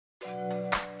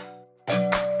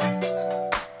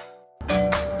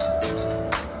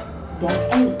Deck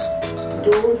 8.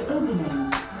 Doors opening.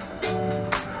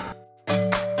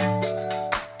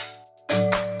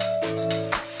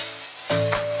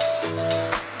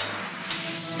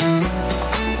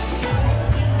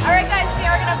 Alright guys, we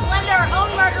are going to blend our own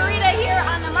margarita here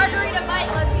on the Margarita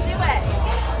Bite. Let's do it.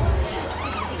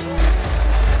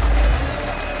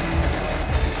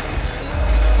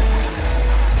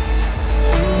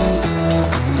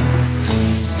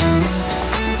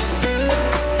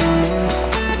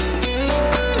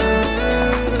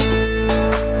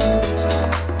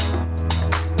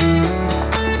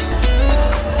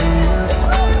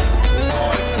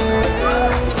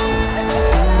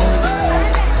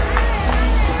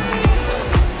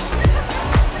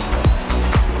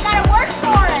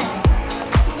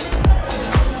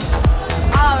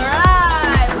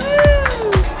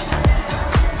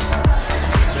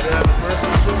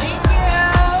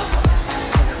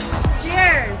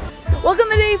 Welcome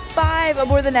to day 5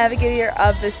 aboard the Navigator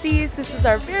of the Seas. This is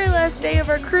our very last day of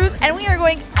our cruise and we are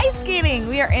going ice skating.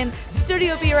 We are in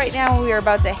Studio B right now and we are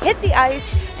about to hit the ice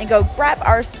and go grab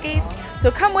our skates.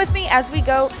 So come with me as we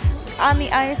go on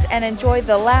the ice and enjoy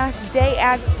the last day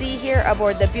at sea here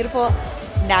aboard the beautiful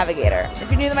Navigator. If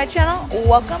you're new to my channel,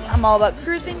 welcome. I'm all about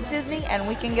cruising, Disney, and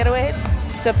weekend getaways.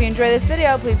 So if you enjoy this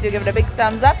video, please do give it a big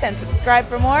thumbs up and subscribe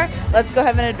for more. Let's go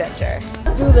have an adventure.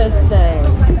 Let's do this thing.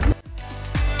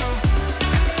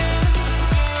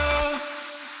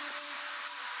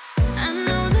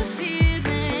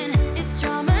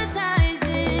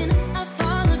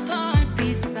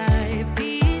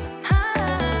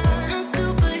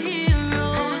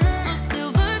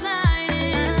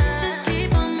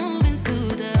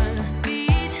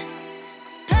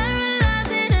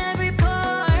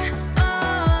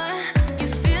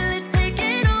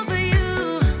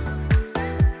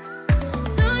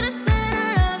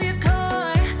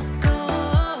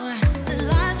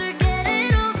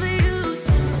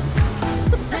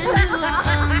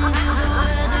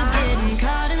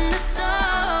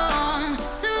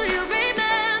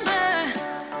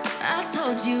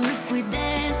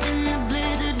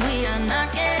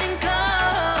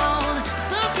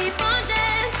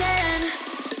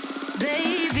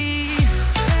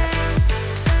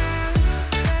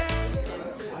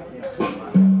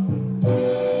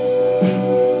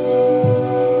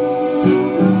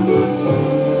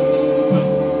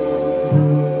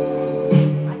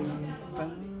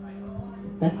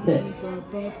 That's it.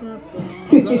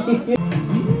 Feels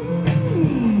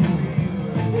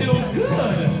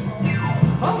good.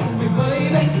 Hold me,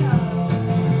 baby.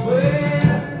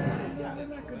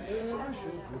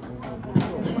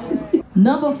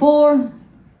 Number 4,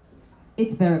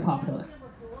 it's very popular.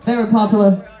 Very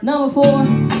popular. Number 4,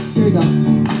 here we go.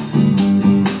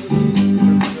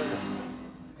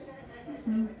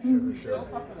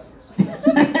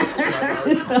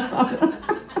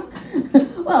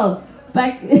 Well,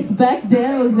 back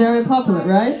then it was very popular,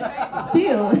 right?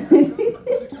 Still.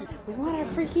 It's not our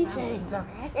freaky chains,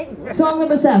 okay? Song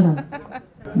number 7.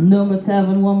 Number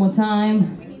 7, one more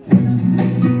time.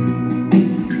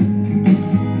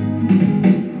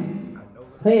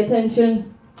 Pay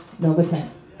attention. Number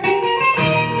 10.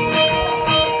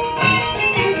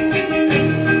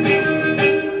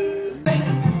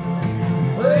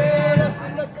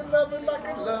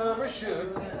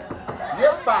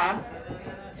 You're fine.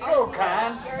 So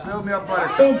kind. Build me up,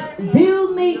 Buttercup. It's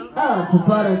Build Me Up,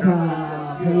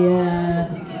 Buttercup.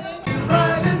 Yes.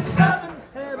 Riding 7,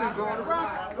 and we're gonna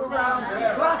rock around the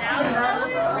clock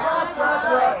tonight. Rock, rock,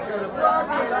 rock, gonna rock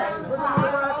tonight. We're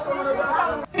gonna rock, gonna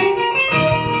rock.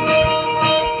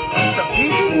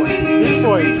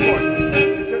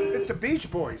 It's the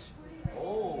Beach Boys.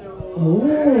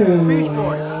 Ooh. Beach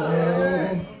Boys.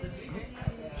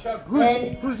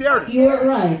 Who's the artist? You're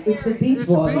right. It's the Beach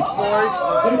Boys.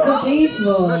 It's the Beach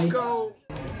Boys. Let's go.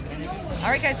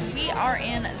 Alright guys, we are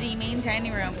in the main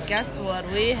dining room. Guess what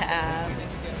we have?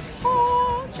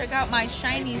 Oh, check out my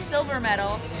shiny silver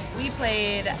medal. We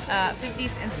played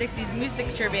 50s and 60s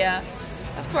music trivia.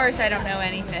 Of course I don't know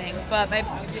anything, but my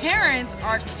parents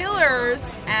are killers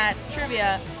at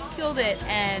trivia. Killed it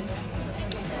and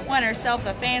won ourselves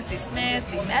a fancy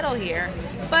smancy medal here.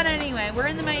 But anyway, we're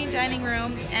in the main dining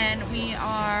room and we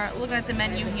are looking at the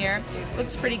menu here.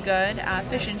 Looks pretty good.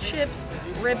 Fish and chips,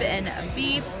 rib and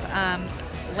beef,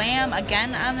 lamb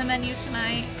again on the menu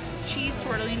tonight, cheese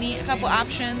tortellini, a couple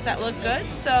options that look good.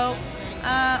 So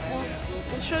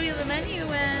we'll show you the menu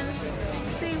and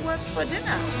see what's for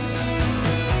dinner.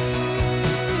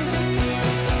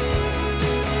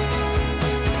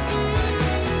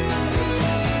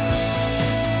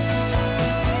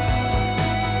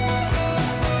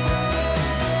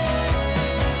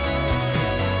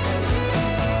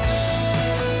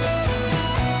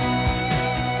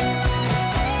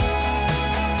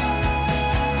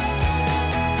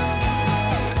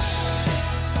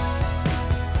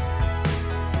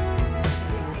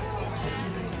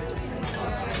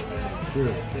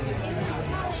 sure.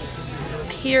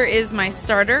 Here is my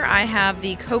starter. I have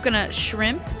the coconut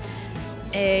shrimp,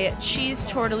 a cheese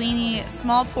tortellini,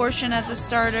 small portion as a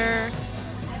starter,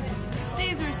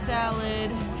 Caesar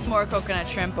salad, more coconut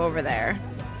shrimp over there.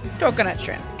 Coconut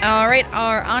shrimp. All right,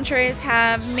 our entrees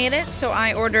have made it, so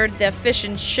I ordered the fish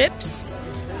and chips.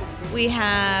 We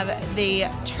have the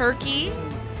turkey,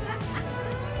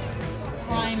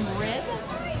 prime rib.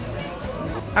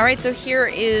 All right, so here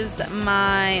is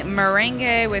my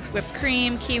meringue with whipped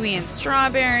cream, kiwi, and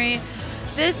strawberry.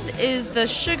 This is the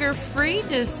sugar-free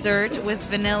dessert with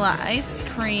vanilla ice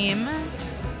cream,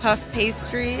 puff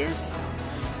pastries,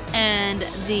 and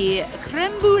the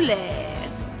creme brulee.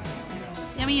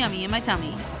 Yummy, yummy in my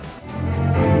tummy.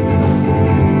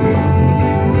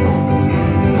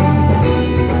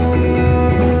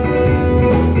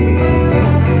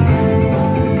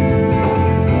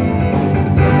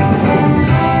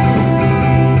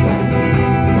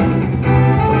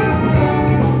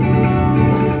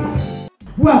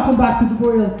 Welcome back to the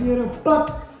Royal Theatre,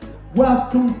 but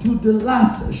welcome to the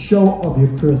last show of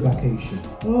your cruise vacation.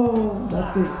 Oh,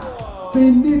 that's it.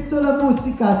 Finito la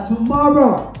musica.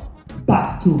 Tomorrow,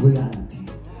 back to reality.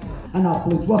 And now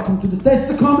please welcome to the stage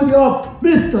the comedy of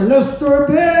Mr. Lester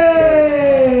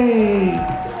Bay.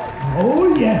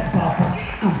 Oh yes, Papa.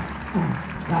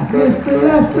 Mr.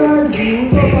 Lester, you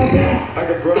know, Papa. I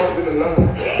got bras in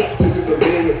Atlanta, just with the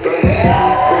lean in front.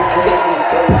 Pretty clothes and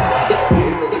skirts.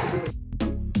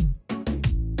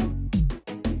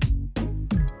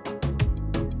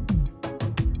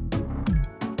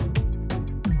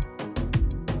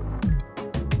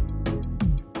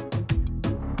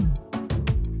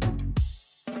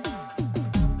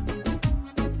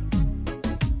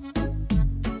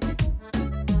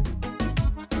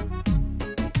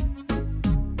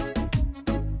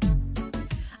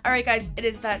 All right, guys, it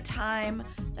is that time,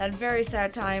 that very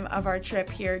sad time of our trip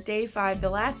here. Day 5, the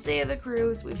last day of the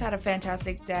cruise. We've had a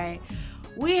fantastic day.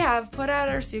 We have put out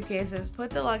our suitcases, put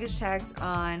the luggage tags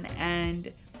on,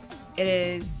 and it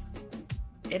is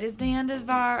the end of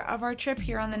our trip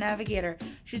here on the Navigator.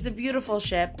 She's a beautiful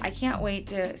ship. I can't wait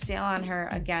to sail on her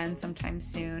again sometime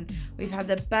soon. We've had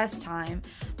the best time.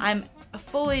 I'm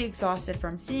fully exhausted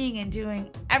from seeing and doing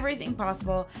everything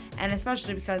possible, and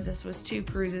especially because this was 2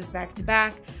 cruises back to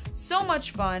back. So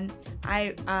much fun.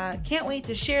 I can't wait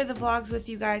to share the vlogs with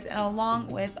you guys, and along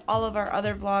with all of our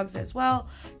other vlogs as well.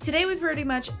 Today we pretty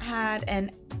much had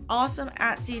an awesome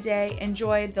at-sea day,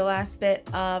 enjoyed the last bit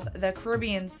of the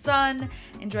Caribbean sun,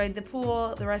 enjoyed the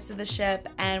pool, the rest of the ship,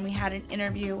 and we had an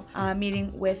interview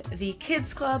meeting with the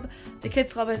Kids Club. The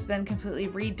Kids Club has been completely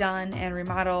redone and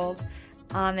remodeled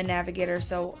on the Navigator,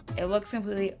 so it looks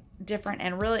completely different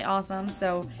and really awesome,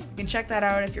 so you can check that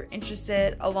out if you're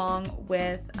interested. Along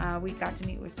with we got to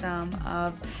meet with some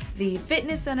of the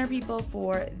fitness center people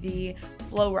for the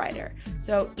Flow Rider,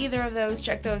 so either of those,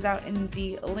 check those out in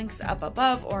the links up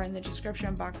above or in the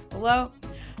description box below.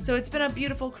 So it's been a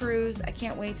beautiful cruise. I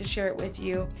can't wait to share it with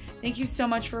you. Thank you so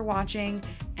much for watching,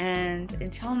 and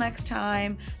until next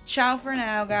time, ciao for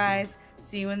now, guys.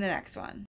 See you in the next one.